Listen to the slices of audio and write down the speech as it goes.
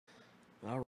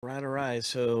All right.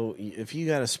 So if you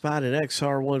got a spot at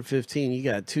XR115, you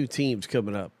got two teams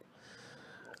coming up.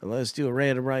 Let's do a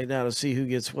random right now to see who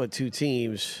gets what two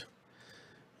teams,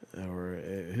 or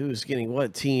who's getting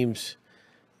what teams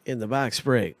in the box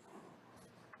break.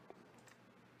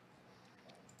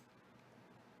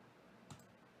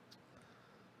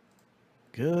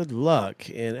 Good luck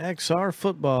in XR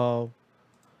football.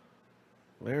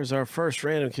 There's our first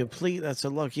random complete. That's a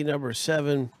lucky number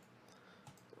 7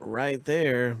 right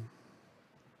there.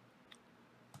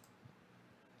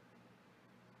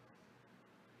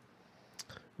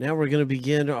 Now we're going to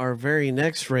begin our very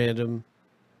next random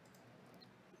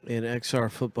in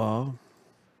XR football.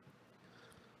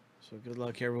 So good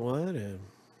luck, everyone. And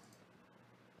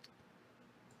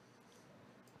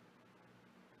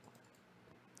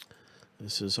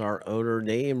this is our owner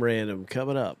name random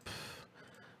coming up,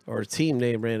 or team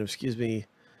name random, excuse me,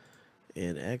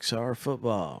 in XR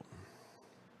football.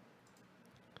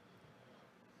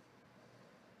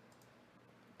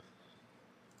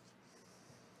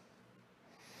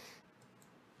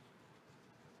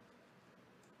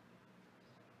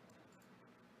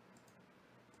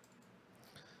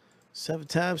 Seven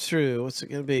times through. What's it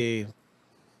going to be?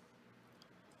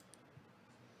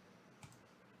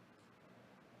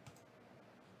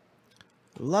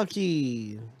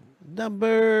 Lucky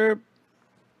number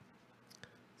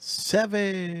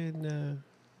 7.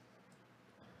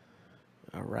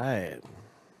 All right.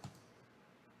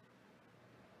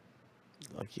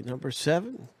 Lucky number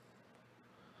 7.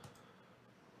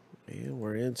 And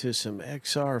we're into some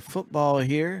XR football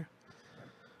here.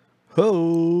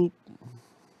 Hope.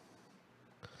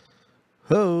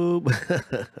 Hope.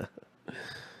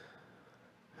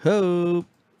 Hope.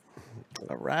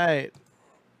 All right.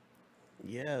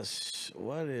 Yes.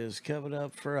 What is coming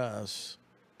up for us?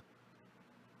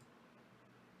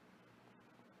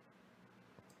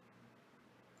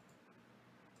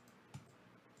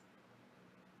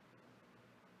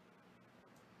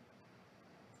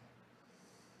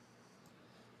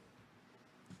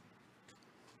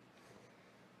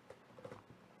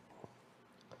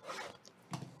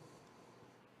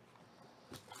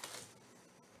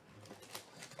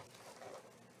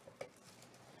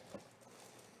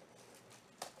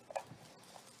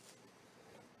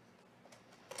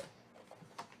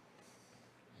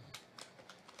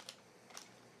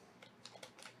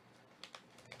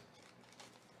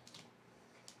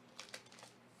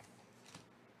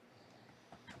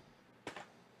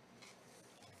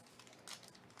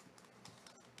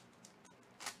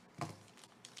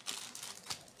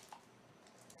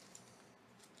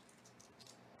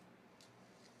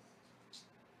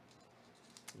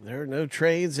 There are no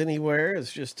trades anywhere.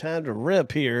 It's just time to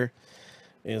rip here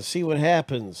and see what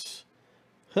happens.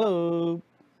 Hope.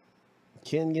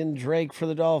 Kenyon Drake for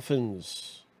the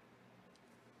Dolphins.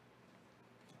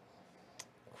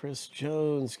 Chris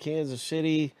Jones, Kansas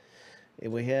City.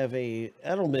 And we have a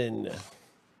Edelman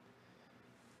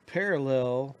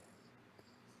parallel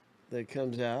that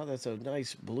comes out. That's a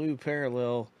nice blue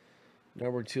parallel.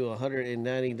 Number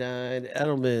 299,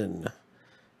 Edelman.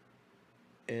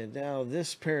 And now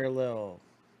this parallel.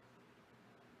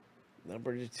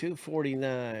 Number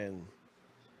 249.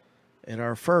 And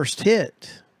our first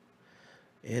hit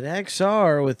in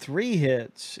XR with 3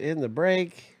 hits in the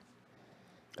break.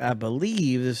 I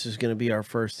believe this is going to be our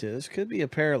first hit. This could be a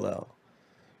parallel.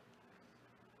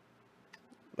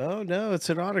 Oh, no, it's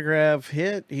an autograph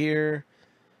hit here.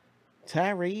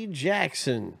 Tyree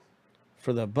Jackson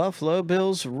for the Buffalo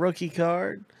Bills rookie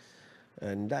card.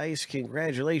 A nice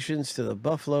congratulations to the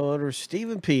Buffalo owner,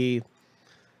 Stephen P.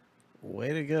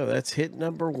 Way to go. That's hit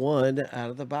number 1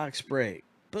 out of the box break.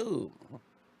 Boom.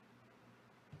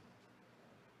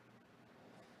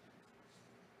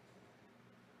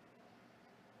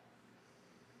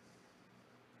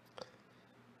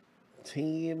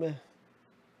 Team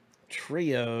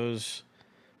trios.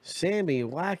 Sammy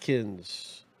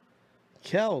Watkins,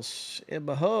 Kels, and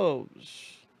Mahomes.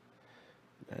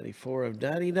 94 of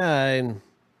 99.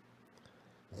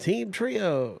 Team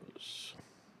trios.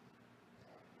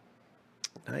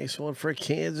 Nice one for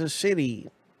Kansas City.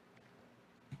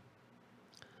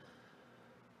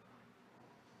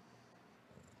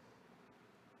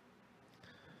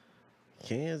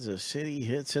 Kansas City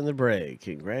hits in the break.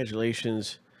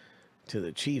 Congratulations to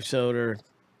the Chiefs owner.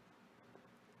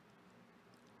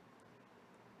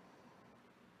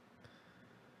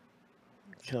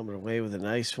 Coming away with a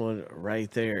nice one right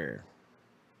there.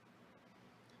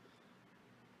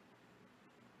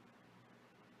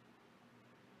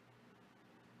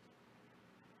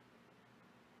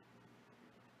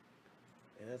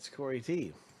 And that's Corey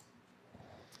T.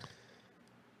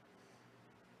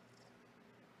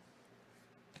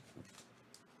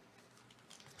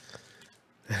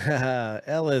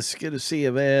 Ellis, good to see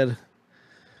you, man.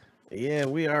 Yeah,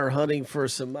 we are hunting for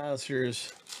some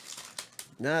monsters.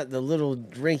 Not the little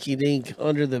rinky dink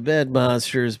under the bed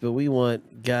monsters, but we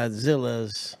want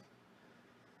Godzillas.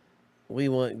 We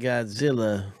want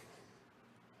Godzilla.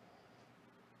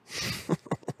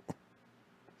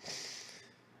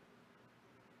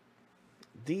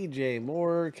 DJ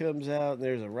Moore comes out, and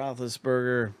there's a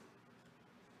Roethlisberger.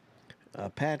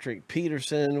 Patrick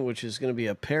Peterson, which is going to be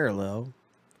a parallel.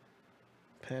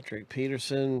 Patrick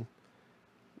Peterson,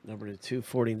 number to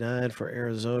 249 for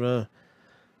Arizona.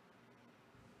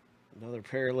 Another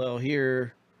parallel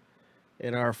here.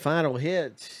 In our final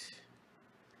hit,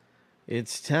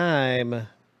 it's time.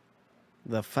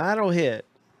 The final hit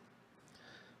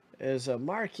is a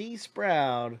Marquise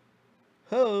Brown.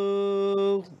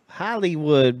 Ho!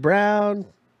 Hollywood Brown.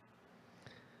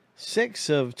 6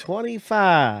 of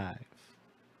 25.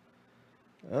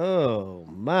 Oh,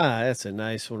 my. That's a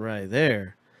nice one right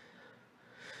there.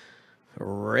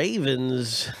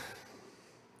 Ravens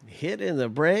hit in the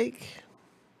break.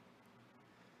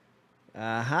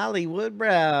 Hollywood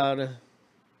Brown.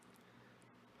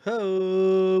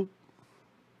 Ho!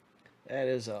 That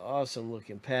is an awesome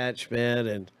looking patch, man.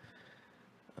 And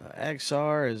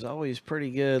XR is always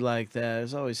pretty good like that.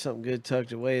 There's always something good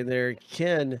tucked away in there.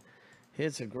 Ken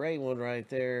hits a great one right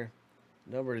there.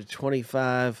 Number to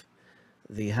 25,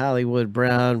 the Hollywood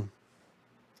Brown.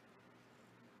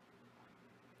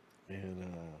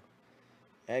 And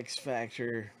X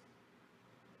Factor.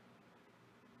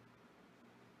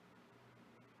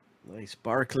 Nice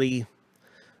Barkley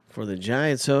for the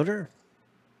Giants owner.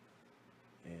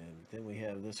 And then we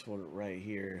have this one right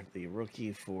here, the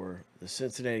rookie for the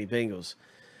Cincinnati Bengals.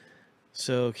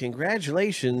 So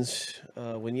congratulations.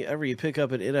 Whenever you pick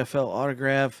up an NFL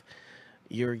autograph,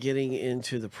 you're getting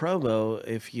into the promo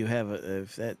if you have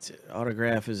if that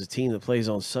autograph is a team that plays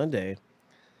on Sunday.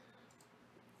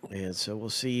 And so we'll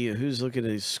see who's looking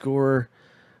to score.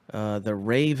 The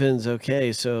Ravens.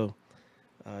 Okay, so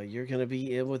you're going to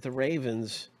be in with the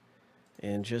Ravens.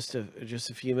 In just a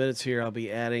few minutes here, I'll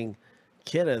be adding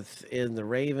Kenneth in the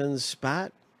Ravens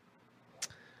spot.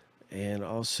 And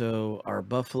also our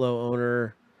Buffalo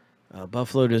owner.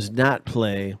 Buffalo does not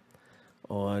play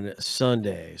on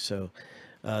Sunday. So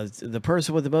the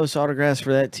person with the most autographs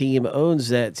for that team owns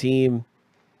that team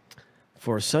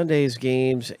for Sunday's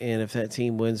games. And if that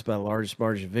team wins by the largest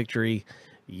margin of victory,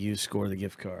 you score the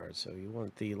gift card. So you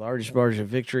want the largest margin of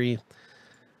victory.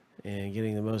 And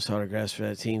getting the most autographs for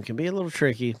that team can be a little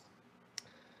tricky.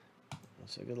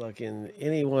 So good luck in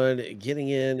anyone getting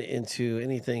into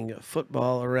anything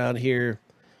football around here.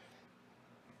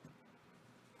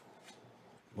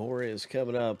 More is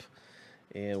coming up.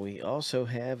 And we also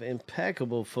have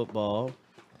Impeccable Football.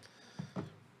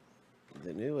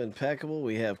 The new Impeccable,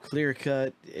 we have Clear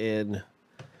Cut and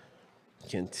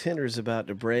Contenders about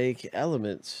to break.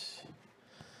 Elements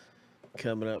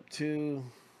coming up too.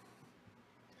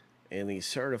 And the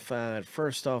certified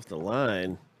first off the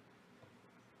line.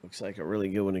 Looks like a really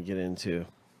good one to get into.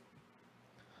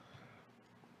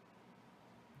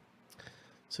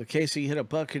 So Casey, you hit a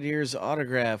Buccaneers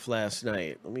autograph last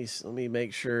night. Let me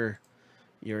make sure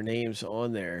your name's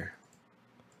on there.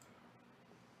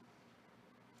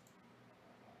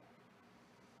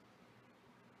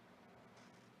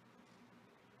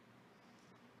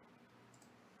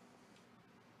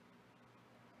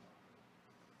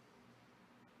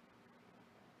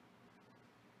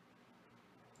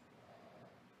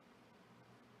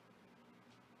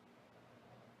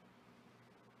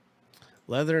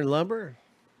 Leather and Lumber.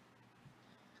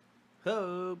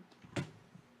 Hope.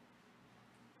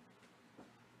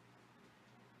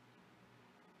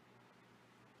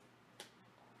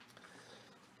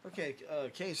 Okay,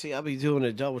 Casey, I'll be doing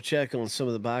a double check on some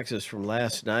of the boxes from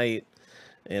last night,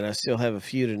 and I still have a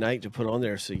few tonight to put on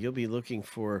there. So you'll be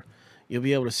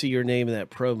able to see your name in that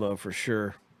promo for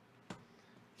sure,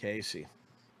 Casey.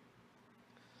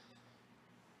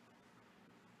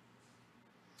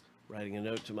 Writing a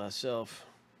note to myself.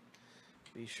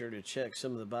 Be sure to check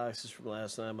some of the boxes from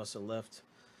last night. I must have left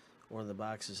one of the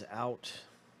boxes out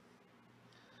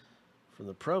from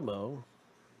the promo.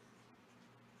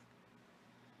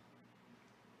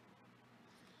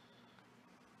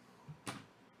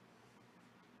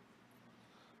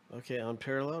 Okay,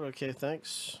 unparalleled. Okay,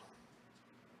 thanks.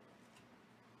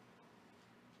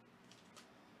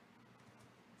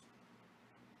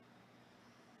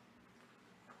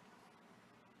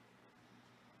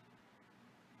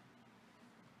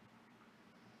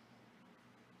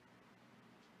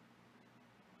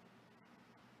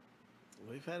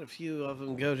 We've had a few of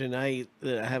them go tonight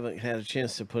that I haven't had a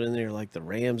chance to put in there, like the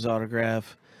Rams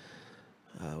autograph.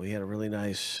 We had a really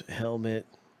nice helmet.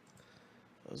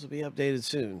 Those will be updated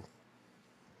soon.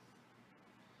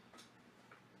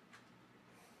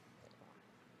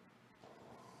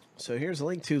 So here's a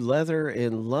link to leather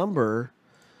and lumber.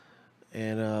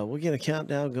 And we'll get a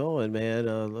countdown going,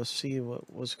 man. Let's see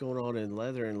what's going on in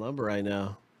leather and lumber right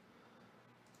now.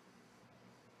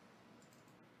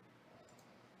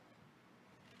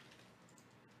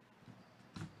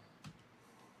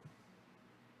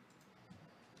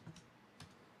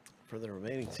 For the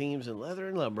remaining teams in leather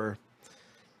and lumber,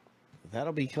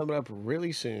 that'll be coming up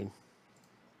really soon.